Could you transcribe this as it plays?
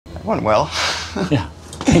It went well. Yeah,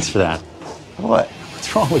 thanks for that. What?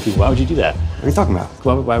 What's wrong with you? Why would you do that? What are you talking about?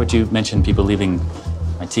 Why would you mention people leaving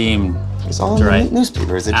my team? It's all in the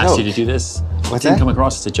newspaper. It's a joke. Asked you to do this. What's it didn't that? come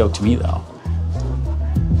across as a joke to me, though.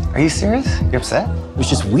 Are you serious? You upset? It was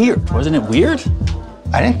just weird. Wasn't it weird?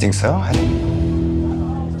 I didn't think so.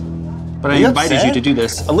 But I invited you to do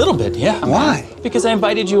this. A little bit, yeah. Why? Because I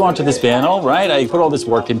invited you onto this panel, right? I put all this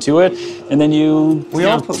work into it, and then you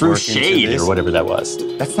threw shade or whatever that was.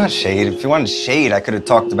 That's not shade. If you wanted shade, I could have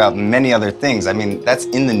talked about many other things. I mean, that's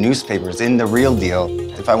in the newspapers, in the real deal.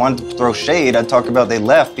 If I wanted to throw shade, I'd talk about they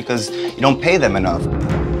left because you don't pay them enough.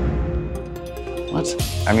 What?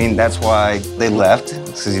 I mean, that's why they left,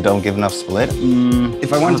 because you don't give enough split.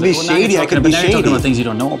 If I wanted to be shady, I could be shady. But now you're talking about things you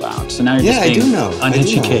don't know about, so now you're just I do being know.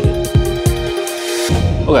 uneducated.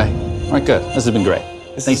 Okay, all right, good. This has been great.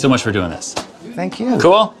 Thanks so much for doing this. Thank you.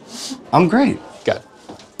 Cool? I'm great. Good.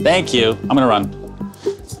 Thank you. I'm gonna run.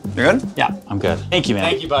 You're good? Yeah, I'm good. Thank you, man.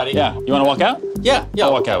 Thank you, buddy. Yeah, you wanna walk out? Yeah.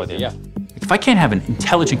 I'll walk out with you. Yeah. If I can't have an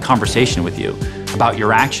intelligent conversation with you about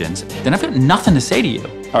your actions, then I've got nothing to say to you.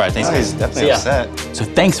 All right, thanks, Oh, guys. he's definitely upset. So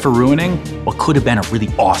thanks for ruining what could have been a really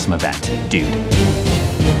awesome event, dude.